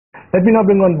Let me now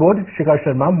bring on board Shikha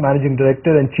Sharma, Managing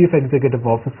Director and Chief Executive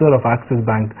Officer of Axis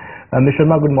Bank. Ms.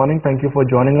 Sharma, good morning. Thank you for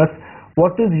joining us.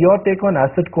 What is your take on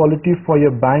asset quality for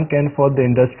your bank and for the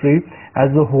industry as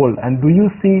a whole? And do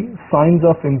you see signs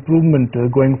of improvement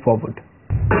going forward?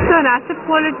 So in asset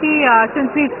quality, since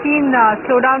we've seen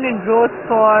slowdown in growth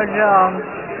for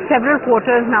several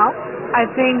quarters now,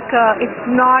 I think it's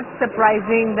not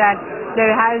surprising that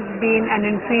there has been an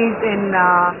increase in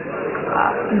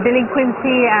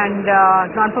delinquency and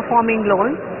non-performing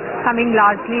loans coming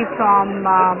largely from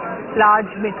large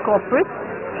mid-corporates.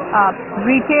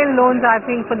 Retail loans, I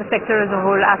think, for the sector as a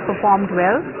whole have performed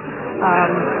well,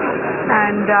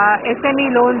 and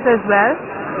SME loans as well.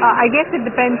 I guess it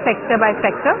depends sector by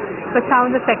sector, but some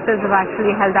of the sectors have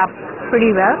actually held up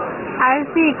pretty well. As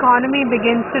the economy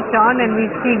begins to turn and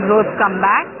we see growth come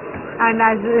back, and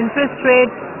as interest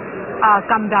rates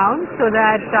come down so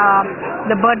that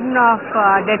the burden of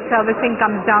debt servicing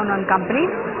comes down on companies,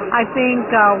 I think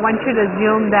one should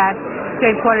assume that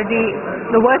credit quality,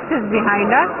 the worst is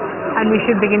behind us, and we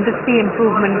should begin to see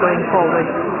improvement going forward.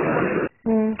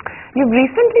 You've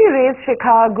recently raised,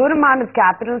 Shikha, a good amount of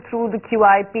capital through the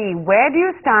QIP. Where do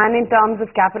you stand in terms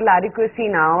of capital adequacy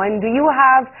now, and do you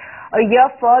have a year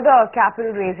further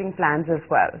capital raising plans as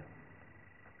well?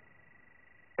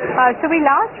 So we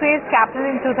last raised capital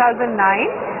in 2009,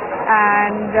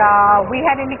 and we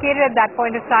had indicated at that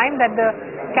point of time that the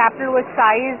capital was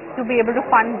sized to be able to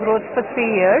fund growth for 3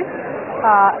 years.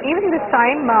 Even this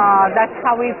time, that's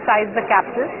how we've sized the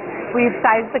capital. We've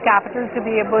sized the capital to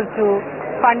be able to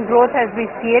fund growth as we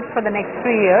see it for the next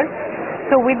 3 years.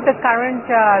 So with the current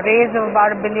raise of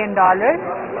about $1 billion,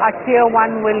 our Tier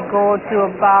 1 will go to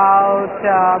about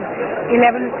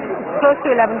close to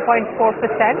 11.4%.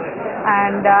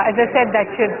 And as I said, that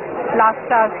should last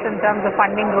us in terms of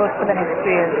funding growth for the next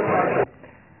 3 years.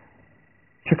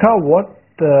 Shikha, what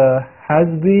has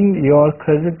been your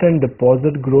credit and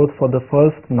deposit growth for the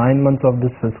first 9 months of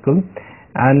this fiscal?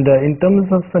 And in terms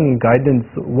of some guidance,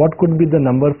 what could be the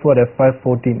number for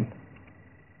FY14?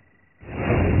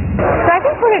 So I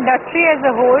think for industry as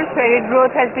a whole, credit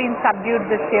growth has been subdued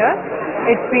this year.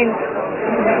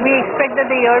 We expect that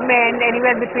the year may end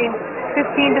anywhere between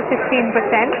 15 to 16%.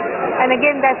 And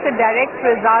again, that's a direct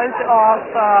result of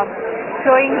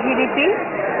slowing GDP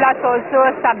plus also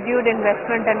a subdued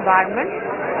investment environment.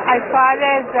 As far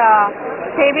as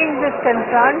savings is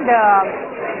concerned,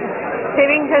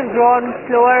 savings has grown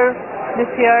slower this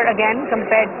year again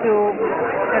compared to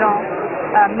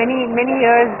many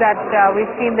years that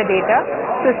we've seen the data.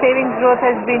 So savings growth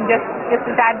has been just a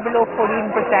tad below 14%,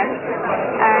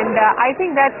 and I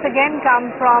think that's again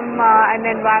come from an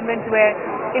environment where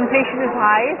inflation is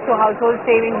high, so household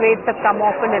saving rates have come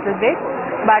off a little bit,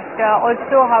 but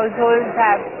also households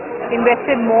have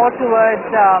invested more towards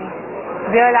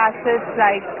real assets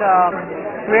like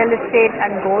real estate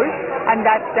and gold, and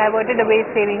that's diverted away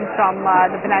savings from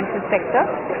the financial sector.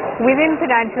 Within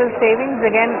financial savings,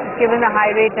 again, given a high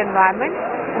rate environment,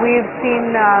 we've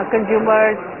seen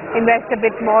consumers invest a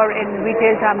bit more in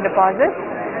retail term deposits.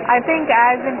 I think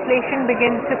as inflation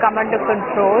begins to come under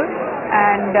control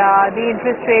and the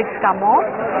interest rates come off,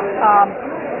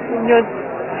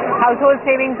 household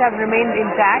savings have remained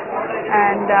intact,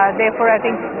 and therefore I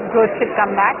think growth should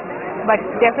come back. But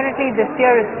definitely this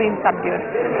year it's been subdued.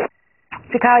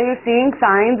 Shikha, are you seeing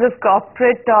signs of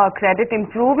corporate credit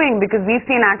improving? Because we've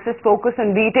seen Axis focus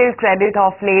on retail credit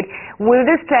of late. Will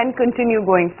this trend continue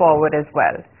going forward as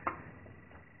well?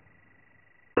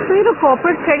 So,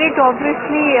 corporate credit,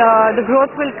 obviously, the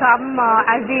growth will come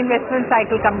as the investment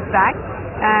cycle comes back.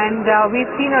 And we've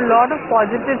seen a lot of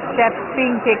positive steps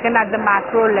being taken at the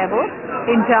macro level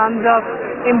in terms of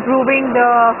improving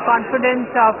the confidence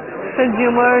of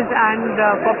consumers and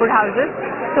corporate houses.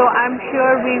 So I'm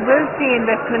sure we will see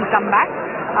investment come back,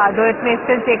 though it may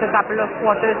still take a couple of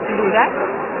quarters to do that.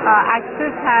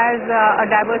 Axis has a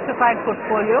diversified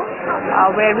portfolio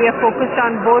where we are focused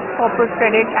on both corporate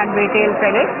credit and retail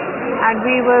credit, and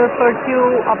we will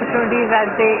pursue opportunities as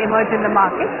they emerge in the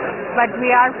market. But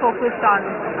we are focused on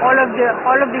all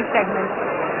of these segments: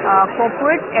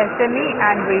 corporate, SME,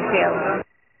 and retail.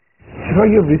 Shikha,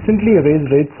 you've recently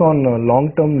raised rates on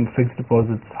long-term fixed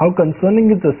deposits. How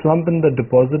concerning is the slump in the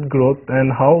deposit growth,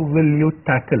 and how will you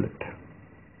tackle it?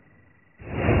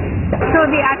 So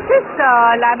the Axis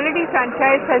liability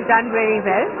franchise has done very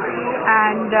well,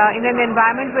 and in an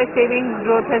environment where savings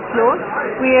growth has slowed,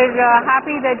 we are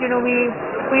happy that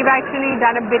we've actually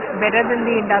done a bit better than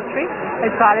the industry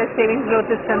as far as savings growth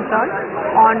is concerned.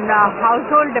 On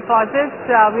household deposits,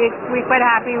 we're quite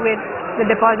happy with the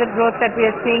deposit growth that we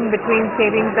are seeing between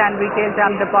savings and retail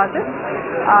term deposits.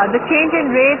 The change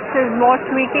in rates is more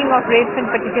tweaking of rates in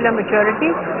particular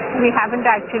maturity. We haven't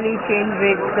actually changed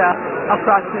rates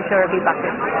across maturity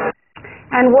buckets.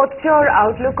 And what's your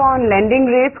outlook on lending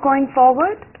rates going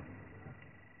forward?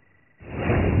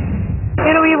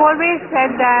 You know, we've always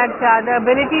said that the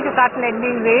ability to cut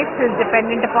lending rates is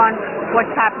dependent upon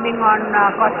what's happening on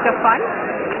cost of funds.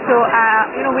 So,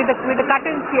 you know, with the cut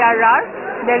in CRR,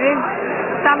 there is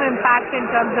some impact in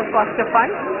terms of cost of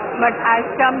funds. But as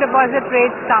term deposit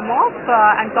rates come off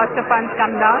and cost of funds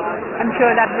come down, I'm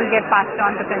sure that will get passed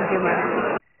on to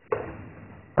consumers.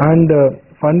 And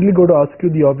finally, going to ask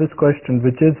you the obvious question,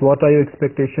 which is, what are your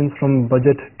expectations from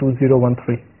Budget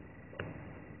 2013?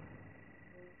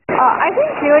 I think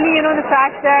clearly, you know, the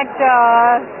fact that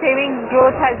savings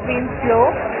growth has been slow,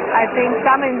 I think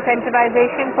some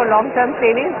incentivization for long-term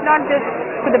savings, not just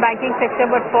for the banking sector,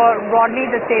 but for broadly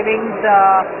the savings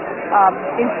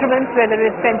instruments, whether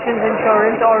it's pensions,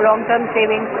 insurance, or long-term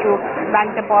savings to bank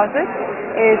deposits,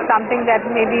 is something that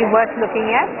may be worth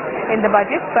looking at in the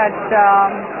budget. But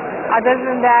other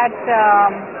than that,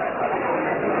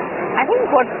 I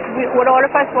think what all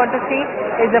of us want to see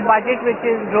is a budget which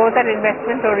is growth and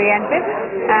investment oriented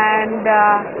and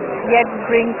yet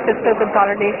brings fiscal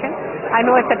consolidation. I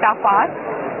know it's a tough ask,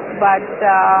 but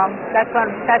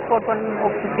that's what one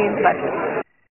hopes to see in the budget.